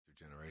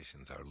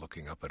generations are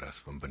looking up at us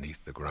from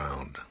beneath the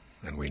ground,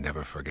 and we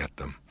never forget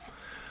them.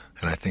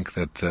 And I think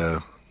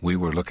that we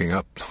were looking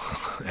up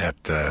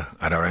at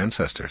our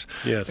ancestors.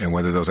 Yes. And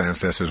whether those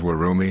ancestors were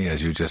Rumi,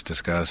 as you just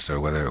discussed, or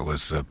whether it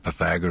was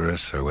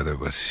Pythagoras, or whether it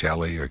was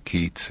Shelley or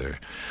Keats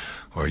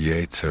or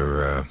Yeats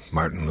or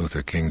Martin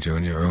Luther King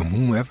Jr. or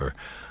whomever,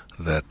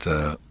 that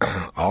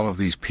all of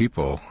these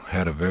people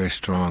had a very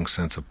strong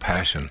sense of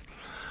passion.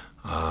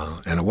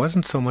 And it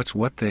wasn't so much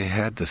what they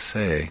had to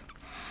say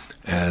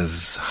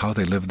as how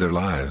they lived their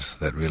lives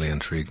that really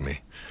intrigued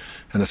me.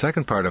 And the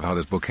second part of how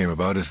this book came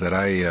about is that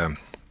I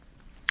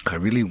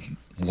really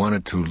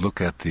wanted to look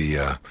at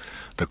the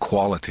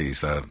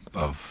qualities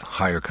of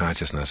higher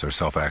consciousness or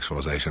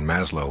self-actualization.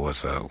 Maslow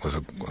was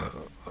a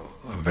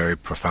very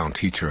profound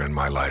teacher in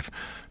my life.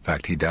 In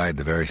fact, he died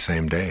the very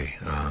same day,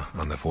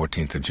 on the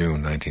 14th of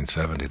June,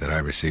 1970, that I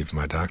received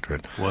my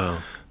doctorate. Wow.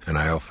 And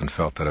I often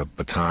felt that a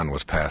baton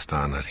was passed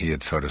on, that he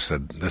had sort of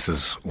said, this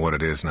is what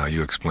it is now,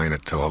 you explain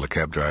it to all the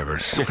cab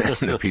drivers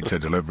and the pizza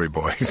delivery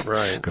boys.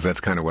 Right. Because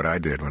that's kind of what I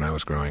did when I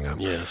was growing up.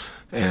 Yes.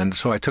 And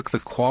so I took the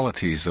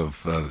qualities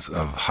of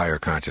higher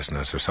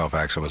consciousness or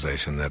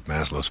self-actualization that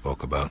Maslow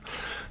spoke about,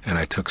 and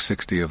I took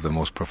 60 of the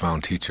most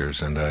profound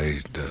teachers, and I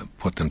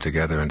put them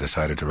together and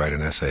decided to write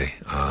an essay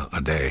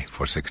a day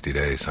for 60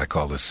 days. I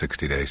call this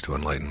 60 Days to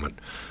Enlightenment.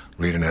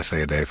 Read an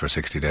essay a day for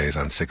 60 days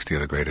on 60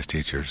 of the greatest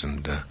teachers,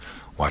 and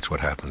watch what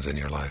happens in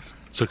your life.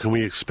 So can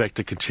we expect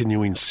a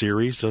continuing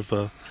series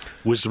of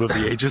Wisdom of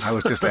the Ages? I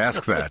was just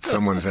asked that.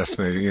 Someone's asked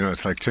me,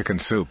 it's like chicken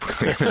soup.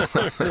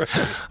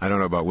 I don't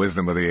know about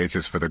Wisdom of the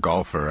Ages for the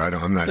golfer.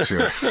 I'm not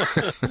sure.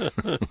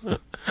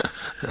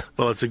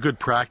 Well, it's a good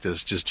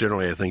practice, just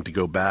generally, I think, to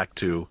go back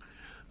to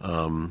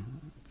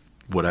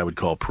what I would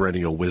call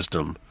perennial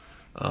wisdom,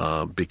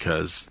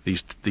 because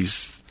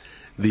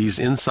these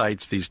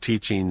insights, these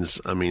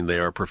teachings, they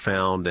are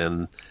profound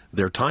and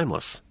they're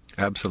timeless.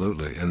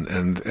 Absolutely,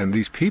 and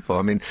these people.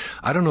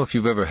 I don't know if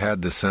you've ever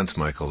had this sense,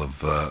 Michael,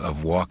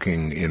 of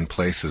walking in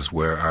places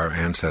where our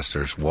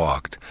ancestors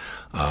walked.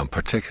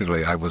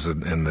 Particularly, I was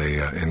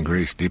in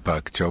Greece.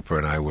 Deepak Chopra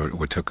and I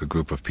we took a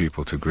group of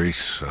people to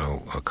Greece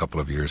a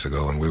couple of years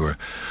ago, and we were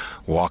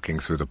walking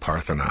through the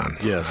Parthenon.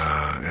 Yes.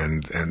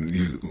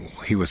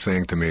 He was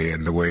saying to me,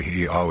 in the way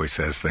he always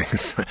says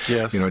things,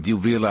 yes. Do you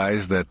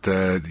realize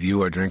that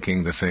you are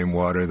drinking the same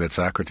water that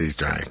Socrates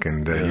drank,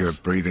 and yes. you're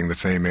breathing the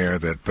same air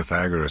that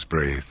Pythagoras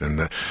breathed,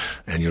 and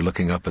you're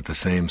looking up at the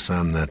same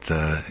sun that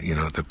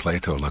that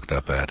Plato looked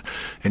up at,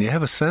 and you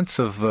have a sense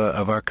of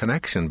our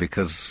connection,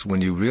 because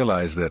when you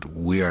realize that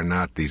we are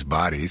not these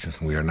bodies,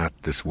 we are not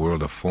this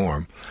world of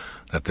form,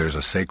 that there's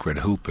a sacred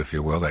hoop, if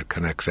you will, that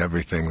connects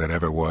everything that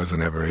ever was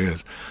and ever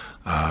is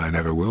and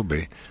ever will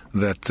be,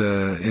 that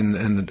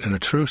in a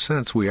true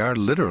sense we are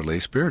literally,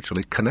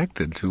 spiritually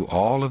connected to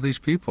all of these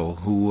people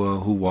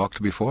who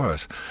walked before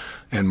us.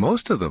 And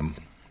most of them,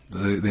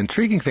 the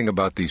intriguing thing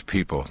about these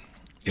people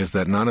is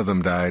that none of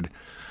them died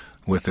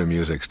with their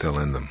music still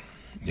in them.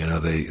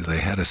 They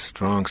had a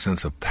strong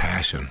sense of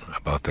passion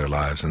about their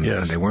lives, and,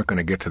 yes. and they weren't going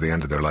to get to the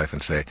end of their life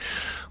and say,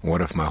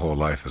 what if my whole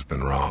life has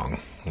been wrong,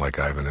 like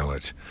Ivan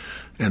Illich.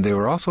 And they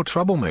were also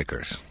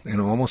troublemakers.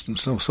 Almost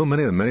so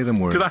many of them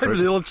were... Did Ivan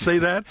Illich say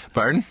that?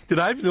 Pardon? Did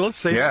Ivan Illich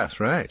say that? Yes,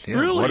 right. Yeah.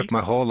 Really? What if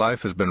my whole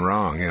life has been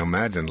wrong?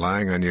 Imagine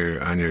lying on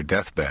your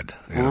deathbed,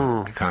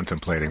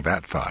 contemplating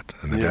that thought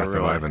and the death really.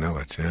 of Ivan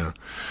Illich. Yeah.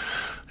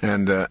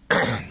 And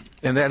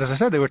that, as I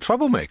said, they were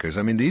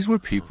troublemakers. These were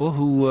people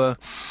who...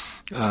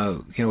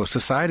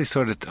 society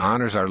sort of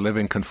honors our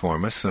living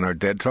conformists and our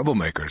dead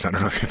troublemakers. I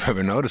don't know if you've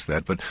ever noticed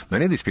that, but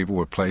many of these people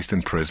were placed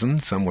in prison.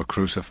 Some were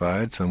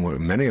crucified.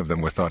 Many of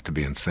them were thought to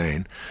be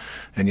insane,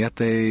 and yet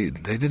they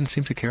didn't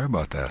seem to care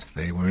about that.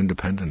 They were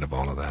independent of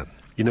all of that.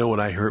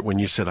 What I heard when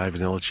you said Ivan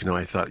Illich,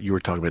 I thought you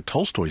were talking about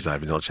Tolstoy's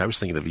Ivan Illich. I was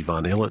thinking of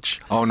Ivan Illich.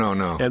 Oh, no.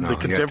 And the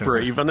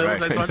contemporary Ivan Illich.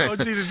 Right. I thought,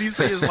 did he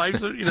say his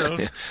life,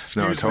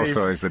 No,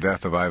 Tolstoy's The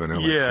Death of Ivan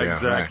Illich. Yeah,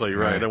 exactly,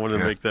 right. I wanted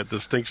to make that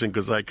distinction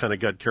because I kind of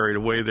got carried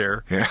away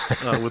there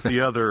with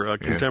the other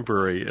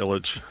contemporary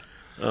Illich.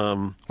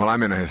 Well,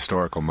 I'm in a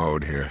historical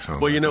mode here. So.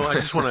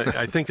 Well,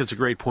 I think it's a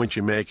great point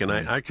you make, and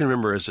I can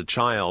remember as a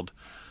child,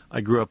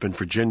 I grew up in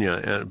Virginia,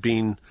 and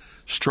being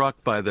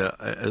struck by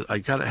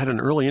had an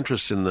early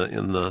interest in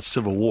the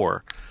Civil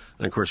War,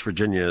 and of course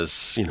Virginia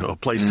is a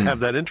place to have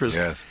that interest.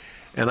 Yes.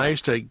 And I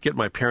used to get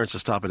my parents to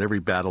stop at every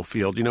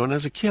battlefield, and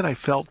as a kid I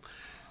felt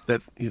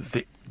that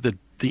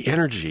the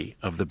energy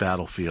of the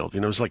battlefield,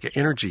 it was like an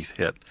energy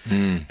hit,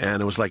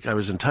 and it was like I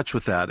was in touch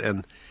with that,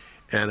 and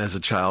as a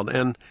child,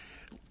 and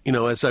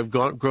as I've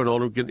grown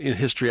older in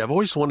history, I've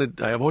always gone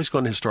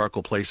to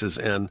historical places,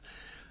 and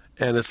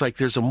it's like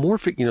there's a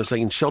morphic, it's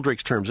like in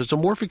Sheldrake's terms, there's a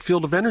morphic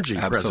field of energy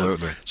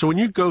Absolutely. present. So when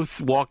you go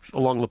walk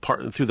along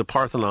through the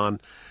Parthenon,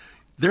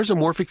 there's a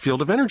morphic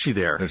field of energy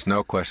there. There's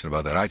no question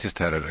about that. I just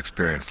had an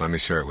experience. Let me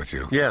share it with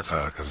you. Yes.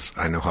 Because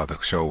I know how the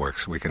show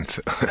works. We can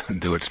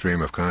do it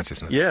stream of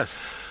consciousness. Yes.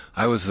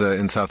 I was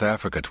in South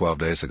Africa 12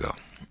 days ago,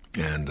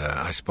 and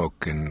I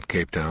spoke in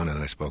Cape Town,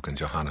 and I spoke in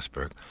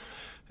Johannesburg.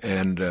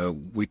 And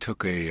we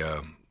took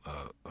a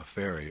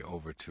ferry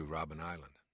over to Robben Island.